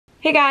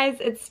Hey guys,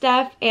 it's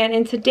Steph, and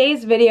in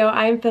today's video,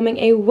 I am filming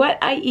a what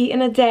I eat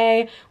in a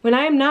day when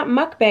I am not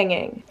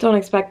mukbanging. Don't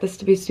expect this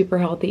to be super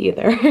healthy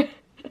either.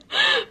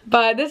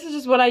 But this is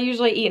just what I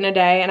usually eat in a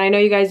day, and I know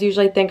you guys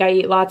usually think I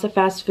eat lots of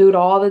fast food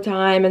all the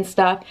time and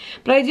stuff,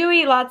 but I do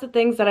eat lots of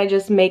things that I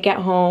just make at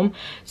home.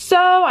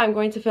 So I'm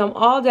going to film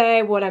all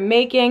day what I'm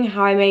making,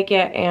 how I make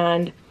it,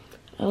 and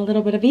a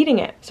little bit of eating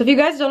it. So if you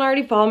guys don't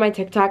already follow my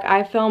TikTok,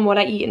 I film what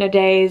I eat in a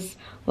day's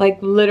like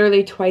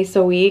literally twice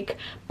a week,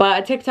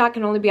 but a TikTok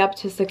can only be up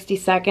to 60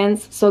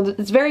 seconds, so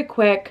it's very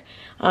quick.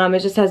 It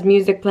just has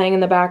music playing in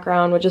the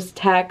background with just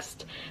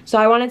text. So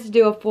I wanted to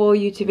do a full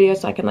YouTube video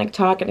so I can like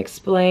talk and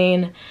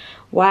explain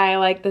why I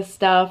like this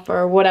stuff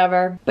or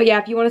whatever. But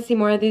yeah, if you want to see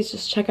more of these,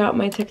 just check out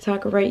my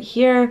TikTok right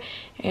here,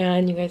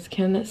 and you guys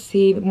can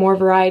see more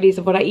varieties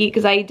of what I eat,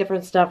 because I eat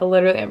different stuff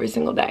literally every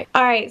single day.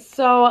 Alright,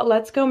 so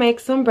let's go make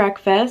some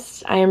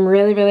breakfast. I am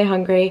really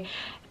hungry,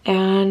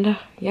 and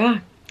yeah,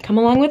 come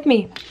along with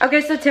me.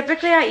 Okay, so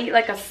typically I eat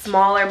like a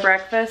smaller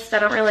breakfast. I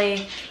don't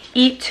really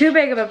eat too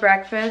big of a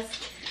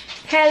breakfast.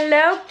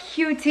 Hello,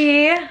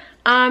 cutie.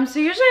 So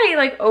usually I eat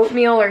like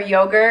oatmeal or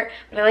yogurt,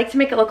 but I like to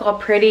make it look all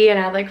pretty and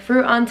add like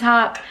fruit on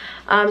top.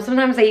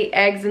 Sometimes I eat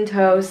eggs and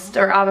toast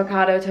or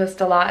avocado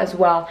toast a lot as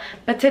well.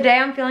 But today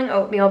I'm feeling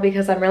oatmeal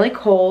because I'm really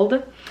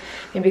cold.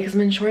 Maybe because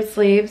I'm in short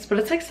sleeves, but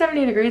it's like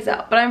 70 degrees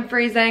out, but I'm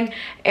freezing.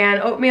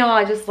 And oatmeal,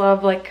 I just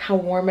love like how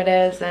warm it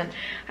is, and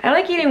I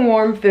like eating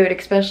warm food,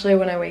 especially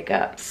when I wake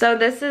up. So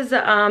this is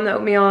the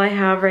oatmeal I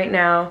have right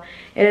now.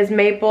 It is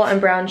maple and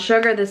brown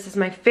sugar. This is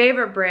my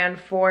favorite brand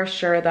for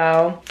sure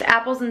though. The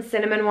apples and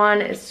cinnamon one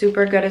is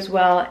super good as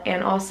well,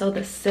 and also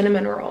the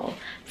cinnamon roll.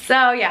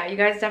 So yeah, you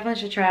guys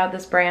definitely should try out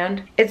this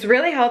brand. It's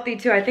really healthy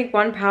too. I think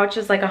one pouch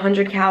is like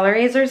 100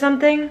 calories or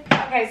something.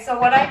 Okay, so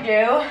what I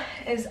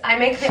do is I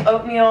make the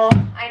oatmeal.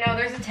 I know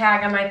there's a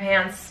tag on my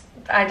pants.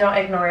 I don't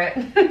ignore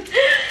it.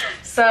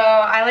 So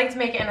I like to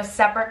make it in a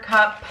separate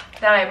cup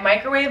that I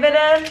microwave it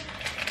in.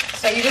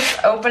 So you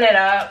just open it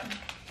up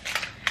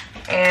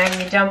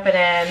and you dump it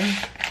in.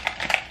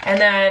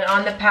 And then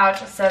on the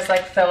pouch it says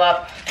like fill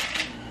up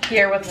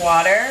here with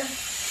water.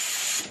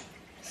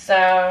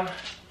 So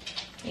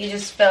you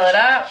just fill it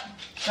up,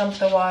 dump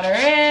the water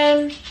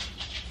in,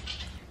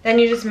 then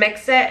you just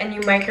mix it and you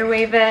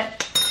microwave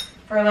it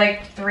for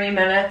like 3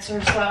 minutes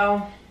or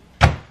so.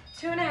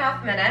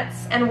 2.5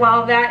 minutes, and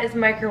while that is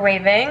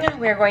microwaving,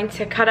 we're going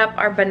to cut up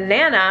our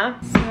banana.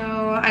 So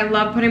I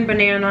love putting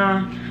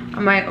banana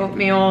on my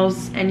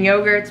oatmeals and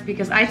yogurts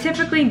because I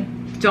typically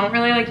don't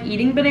really like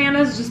eating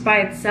bananas just by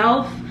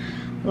itself.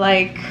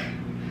 Like,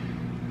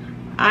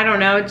 I don't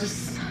know,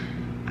 just,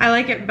 I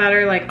like it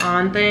better like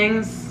on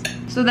things.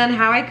 So then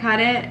how I cut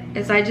it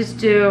is I just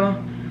do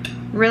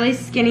really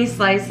skinny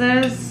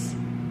slices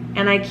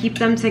and I keep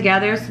them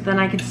together so then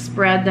I can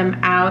spread them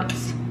out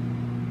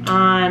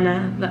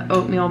on the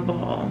oatmeal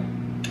bowl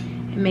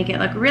and make it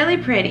look really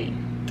pretty.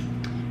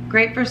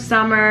 Great for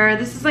summer.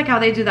 This is like how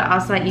they do the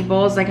acai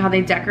bowls, like how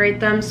they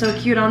decorate them so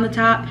cute on the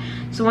top.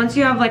 So once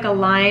you have like a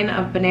line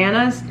of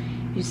bananas,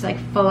 you just like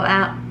full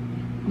out,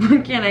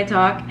 can I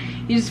talk?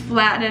 You just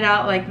flatten it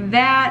out like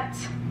that,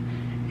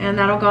 and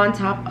that'll go on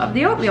top of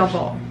the oatmeal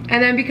bowl.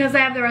 And then because I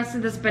have the rest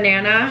of this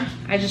banana,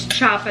 I just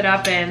chop it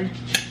up in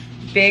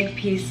big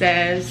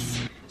pieces.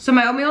 So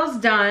my oatmeal is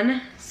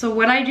done. So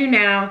what I do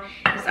now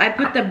is I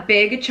put the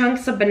big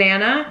chunks of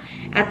banana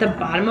at the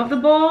bottom of the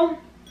bowl,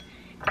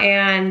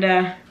 and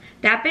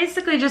that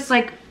basically just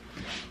like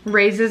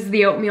raises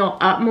the oatmeal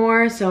up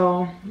more,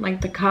 so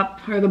like the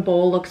cup or the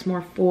bowl looks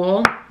more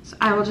full. So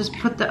I will just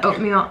put the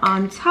oatmeal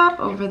on top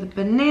over the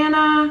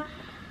banana,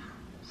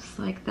 just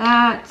like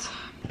that.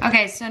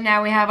 Okay, so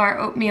now we have our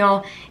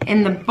oatmeal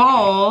in the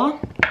bowl.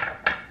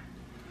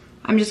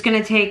 I'm just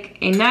gonna take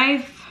a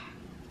knife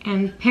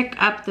and pick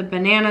up the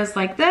bananas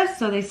like this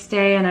so they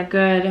stay in a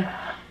good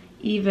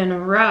even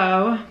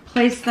row.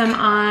 Place them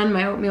on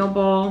my oatmeal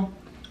bowl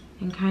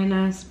and kind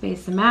of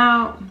space them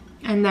out.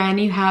 And then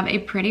you have a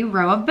pretty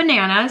row of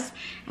bananas.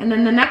 And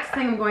then the next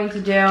thing I'm going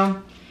to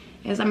do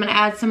is I'm gonna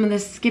add some of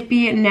this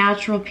Skippy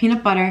natural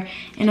peanut butter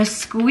in a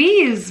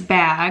squeeze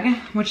bag,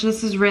 which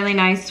this is really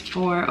nice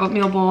for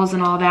oatmeal bowls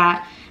and all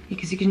that,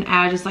 because you can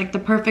add just like the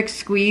perfect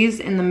squeeze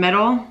in the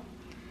middle.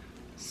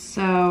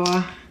 So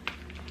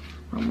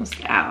we're almost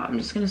out. I'm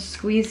just gonna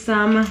squeeze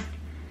some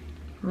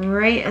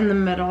right in the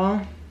middle.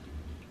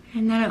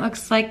 And then it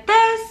looks like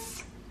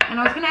this. And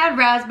I was gonna add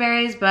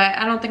raspberries, but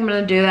I don't think I'm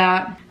gonna do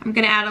that. I'm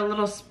gonna add a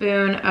little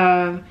spoon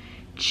of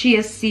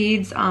chia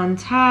seeds on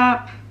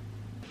top.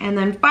 And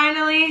then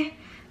finally,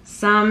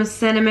 some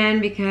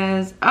cinnamon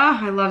because, oh,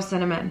 I love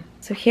cinnamon.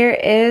 So here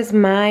is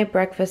my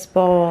breakfast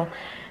bowl.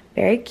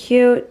 Very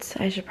cute.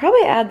 I should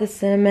probably add the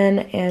cinnamon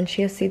and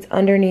chia seeds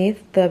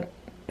underneath the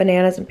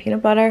bananas and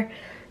peanut butter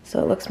so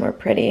it looks more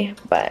pretty,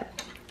 but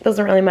it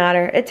doesn't really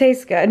matter. It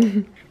tastes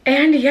good.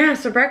 And yeah,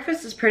 so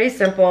breakfast is pretty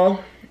simple,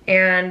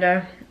 and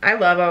I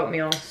love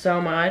oatmeal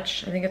so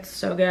much. I think it's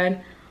so good.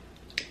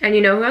 And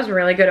you know who has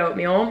really good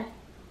oatmeal?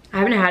 I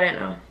haven't had it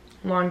in a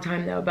long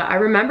time though, but I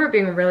remember it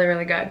being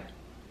really good.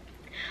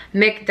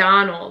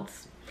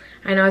 McDonald's.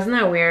 I know, isn't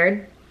that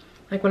weird?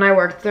 Like when I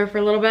worked there for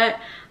a little bit,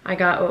 I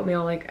got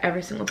oatmeal like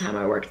every single time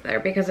I worked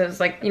there because it was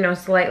like, you know,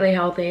 slightly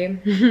healthy.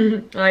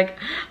 Like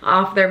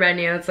off their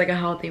menu, it's like a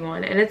healthy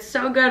one. And it's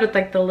so good with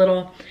like the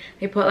little,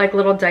 they put like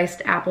little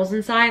diced apples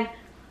inside.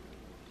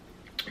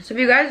 So if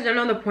you guys don't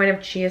know the point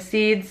of chia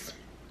seeds,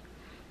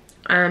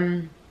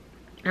 I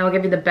will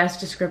give you the best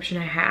description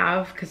I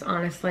have because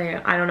honestly,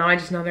 I don't know, I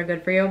just know they're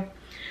good for you.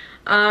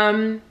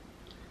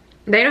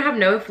 They don't have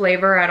no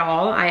flavor at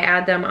all. I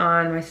add them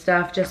on my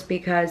stuff just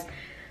because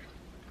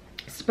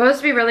it's supposed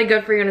to be really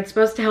good for you and it's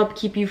supposed to help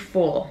keep you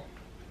full.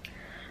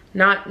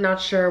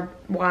 Not sure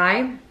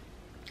why.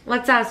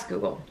 Let's ask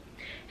Google.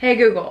 Hey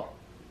Google,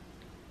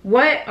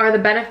 what are the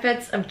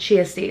benefits of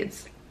chia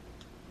seeds?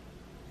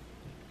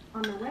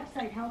 On the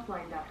website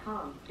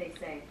healthline.com, they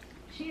say,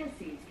 chia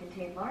seeds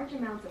contain large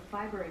amounts of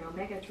fiber and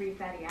omega-3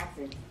 fatty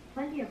acids,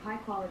 plenty of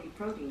high-quality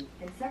protein,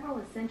 and several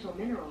essential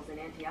minerals and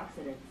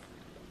antioxidants.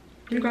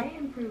 They may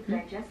improve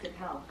digestive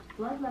health,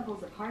 blood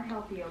levels of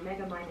heart-healthy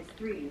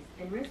omega-3s,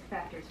 and risk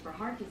factors for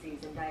heart disease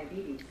and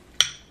diabetes.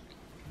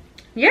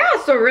 Yeah,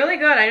 so really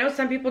good. I know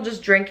some people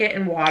just drink it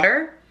in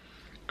water,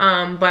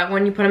 but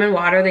when you put them in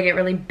water, they get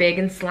really big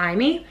and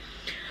slimy.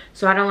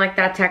 So I don't like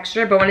that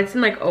texture, but when it's in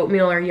like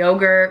oatmeal or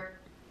yogurt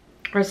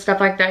or stuff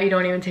like that, you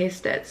don't even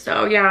taste it.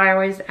 So yeah, I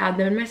always add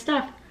them in my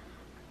stuff.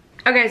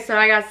 Okay, so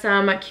I got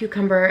some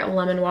cucumber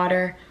lemon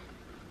water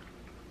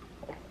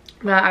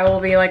that I will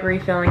be like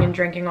refilling and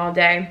drinking all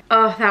day.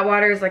 Oh, that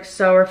water is like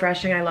so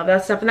refreshing. I love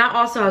that stuff. And that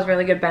also has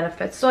really good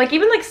benefits. So like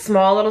even like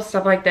small little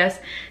stuff like this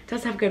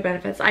does have good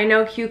benefits. I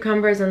know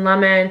cucumbers and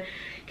lemon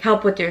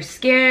help with your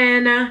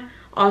skin,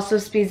 also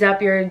speeds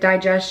up your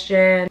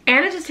digestion,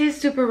 and it just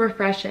tastes super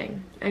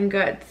refreshing and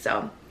good.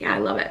 So yeah, I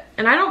love it.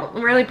 And I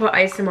don't really put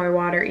ice in my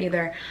water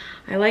either.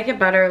 I like it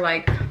better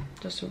like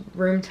just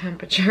room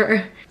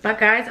temperature. But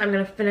guys, I'm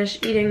gonna finish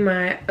eating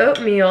my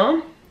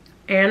oatmeal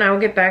and I will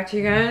get back to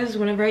you guys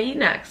whenever I eat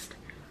next.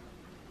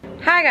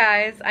 Hi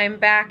guys, I'm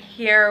back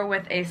here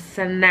with a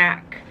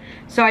snack.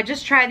 So I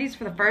just tried these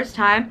for the first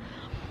time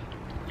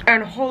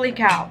and holy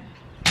cow,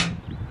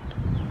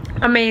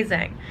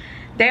 amazing.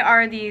 They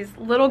are these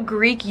little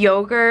Greek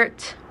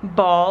yogurt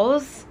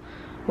balls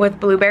with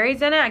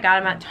blueberries in it. I got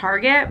them at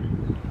Target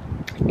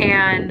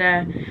and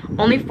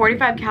only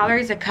 45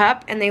 calories a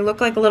cup and they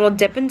look like little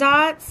Dippin'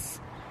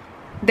 Dots.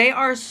 They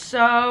are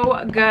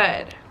so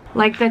good.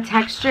 Like the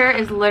texture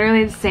is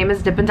literally the same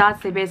as Dippin'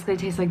 Dots. They basically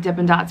taste like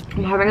Dippin' Dots.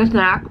 I'm having a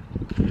snack.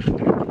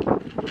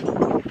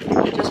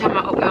 Just had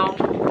my oatmeal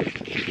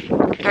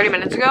 30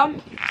 minutes ago,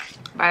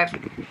 but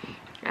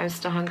I was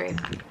still hungry.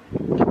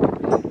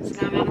 So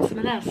now I'm having some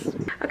of this.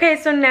 Okay,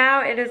 so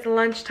now it is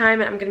lunchtime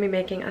and I'm gonna be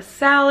making a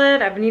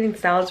salad. I've been eating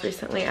salads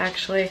recently,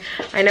 actually.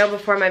 I know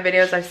before my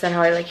videos I've said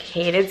how I like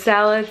hated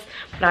salads,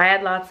 but I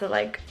had lots of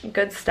like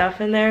good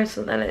stuff in there,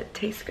 so then it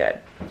tastes good.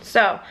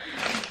 So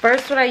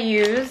first what I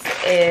use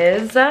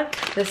is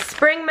the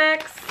spring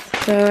mix.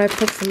 So I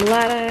put some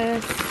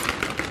lettuce.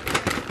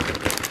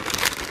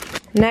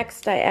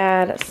 Next I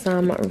add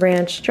some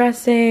ranch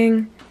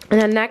dressing.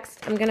 And then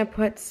next I'm gonna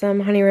put some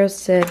honey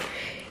roasted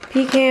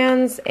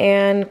pecans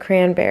and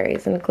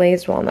cranberries and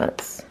glazed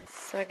walnuts.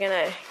 So I'm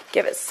gonna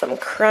give it some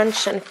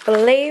crunch and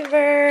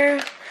flavor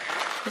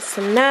with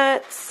some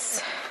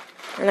nuts.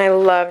 And I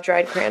love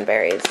dried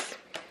cranberries.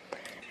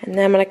 And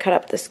then I'm gonna cut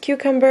up this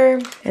cucumber.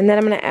 And then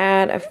I'm gonna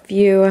add a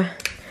few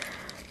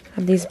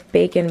of these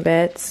bacon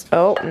bits.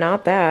 Oh,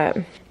 not that.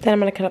 Then I'm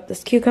gonna cut up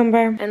this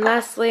cucumber. And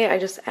lastly, I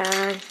just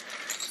add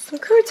some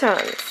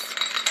croutons.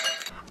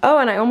 Oh,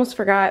 and I almost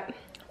forgot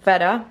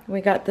feta.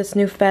 We got this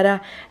new feta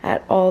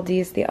at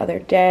Aldi's the other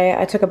day.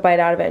 I took a bite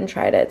out of it and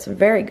tried it. It's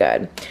very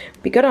good.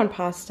 Be good on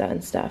pasta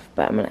and stuff,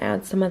 but I'm gonna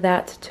add some of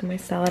that to my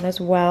salad as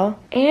well.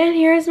 And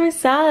here's my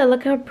salad.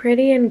 Look how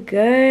pretty and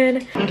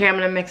good. Okay, I'm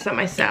gonna mix up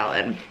my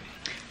salad.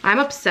 I'm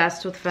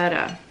obsessed with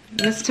feta.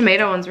 This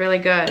tomato one's really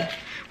good.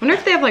 Wonder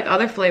if they have like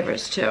other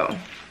flavors too.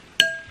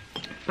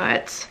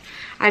 But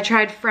I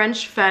tried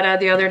French feta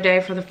the other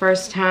day for the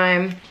first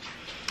time.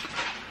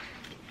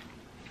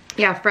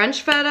 Yeah,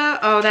 French feta,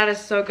 oh, that is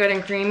so good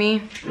and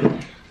creamy.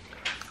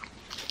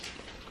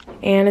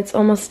 And it's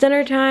almost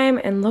dinner time,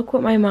 and look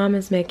what my mom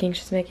is making.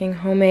 She's making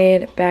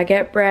homemade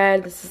baguette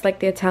bread. This is like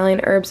the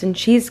Italian herbs and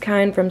cheese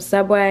kind from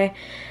Subway.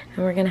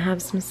 And we're gonna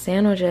have some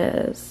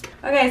sandwiches.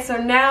 Okay, so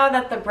now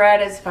that the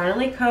bread is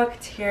finally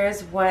cooked,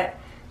 here's what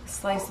the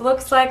slice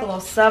looks like, a little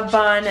sub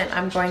bun, and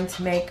I'm going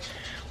to make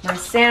my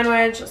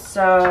sandwich.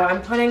 So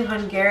I'm putting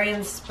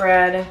Hungarian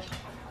spread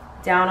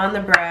down on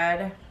the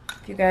bread.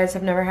 If you guys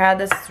have never had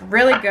this, it's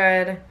really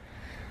good. A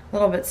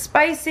little bit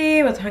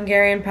spicy with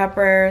Hungarian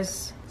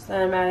peppers. So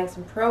then I'm adding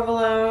some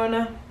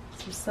provolone,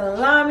 some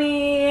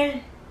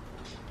salami.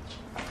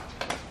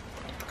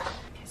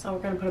 Okay, so we're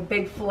gonna put a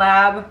big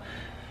flab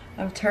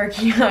of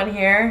turkey on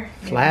here.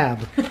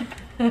 Flab.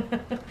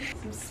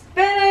 Some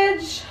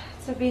spinach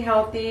to be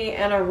healthy,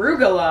 and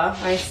arugula,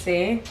 I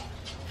see.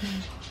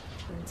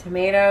 And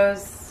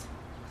tomatoes.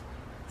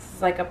 This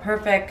is like a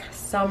perfect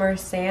summer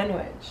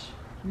sandwich.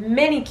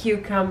 Mini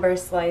cucumber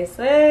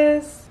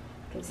slices.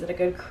 Gives it a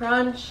good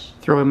crunch.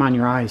 Throw them on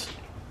your eyes.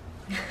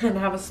 and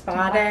have a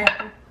spa day.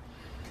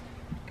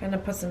 Gonna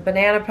put some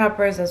banana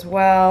peppers as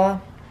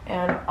well.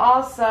 And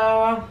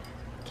also,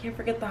 can't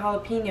forget the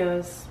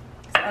jalapenos.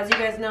 As you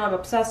guys know, I'm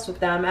obsessed with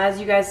them. As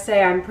you guys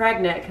say, I'm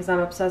pregnant because I'm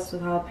obsessed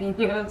with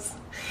jalapenos.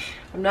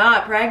 I'm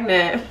not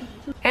pregnant.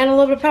 And a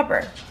little bit of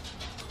pepper.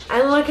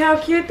 And look how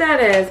cute that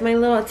is. My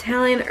little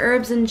Italian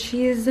herbs and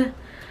cheese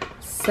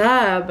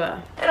sub.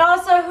 And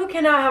also, who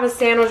cannot have a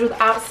sandwich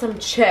without some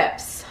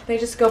chips? They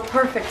just go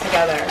perfect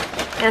together.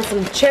 And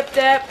some chip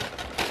dip.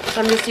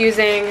 So I'm just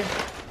using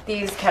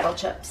these kettle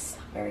chips.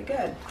 Very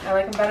good. I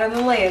like them better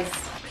than Lay's.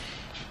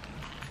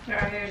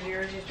 Alright, here's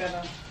yours. You just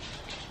gotta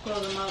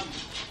close them up.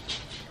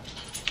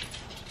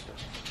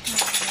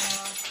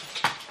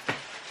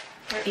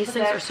 These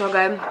things are so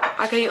good.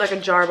 I could eat like a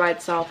jar by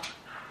itself.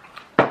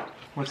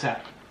 What's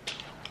that?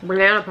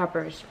 Banana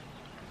peppers.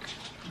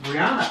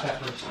 Brianna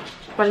peppers.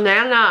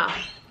 Banana.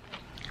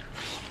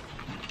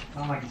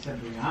 Sound like you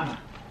said Brianna.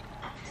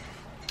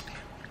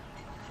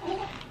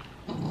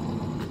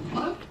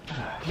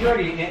 You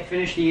already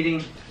finished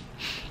eating?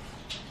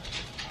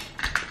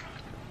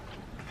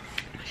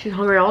 She's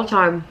hungry all the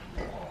time.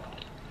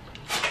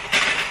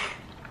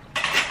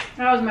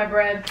 That was my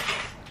bread.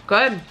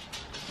 Good.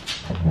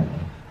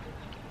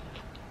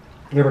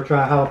 You ever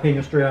try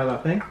jalapeno straight out of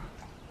that thing?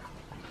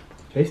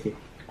 Tasty.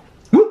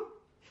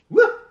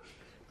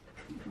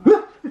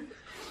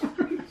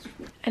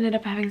 Ended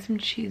up having some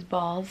cheese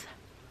balls.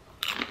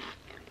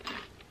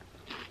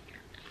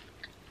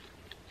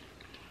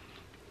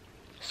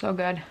 So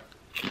good.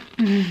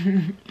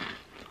 I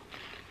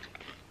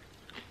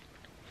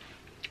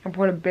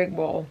poured a big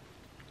bowl.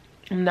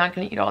 I'm not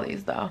gonna eat all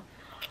these though.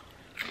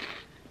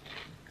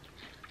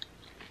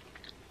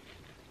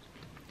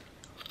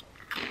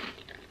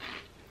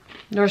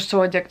 They're so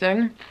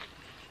addicting.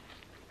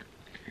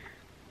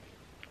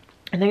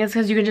 I think it's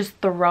because you can just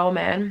throw them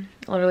in,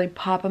 literally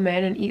pop them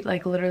in and eat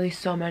like literally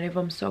so many of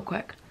them so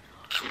quick.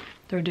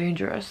 They're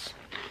dangerous.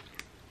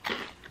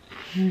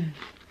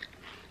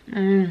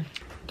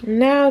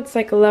 Now it's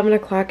like 11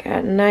 o'clock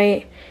at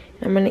night.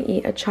 I'm gonna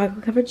eat a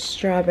chocolate covered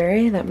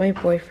strawberry that my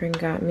boyfriend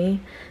got me.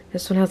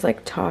 This one has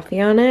like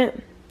toffee on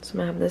it. So I'm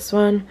gonna have this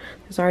one.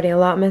 There's already a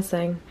lot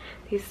missing.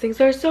 These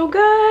things are so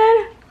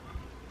good.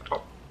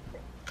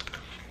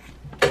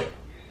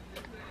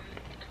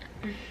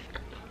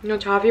 You know,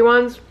 toffee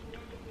ones,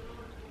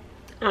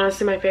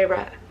 honestly my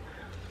favorite.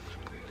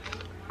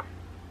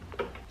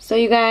 So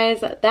you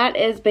guys, that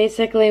is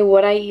basically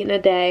what I eat in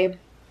a day.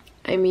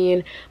 I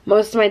mean,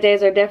 most of my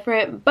days are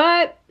different,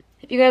 but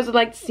if you guys would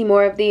like to see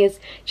more of these,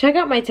 check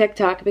out my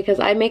TikTok because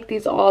I make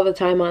these all the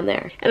time on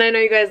there. And I know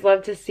you guys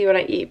love to see what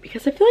I eat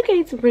because I feel like I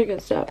eat some pretty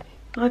good stuff.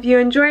 Well, if you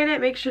enjoyed it,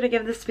 make sure to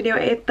give this video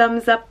a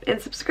thumbs up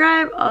and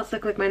subscribe. Also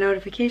click my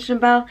notification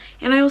bell,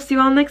 and I will see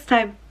you all next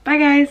time. Bye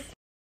guys!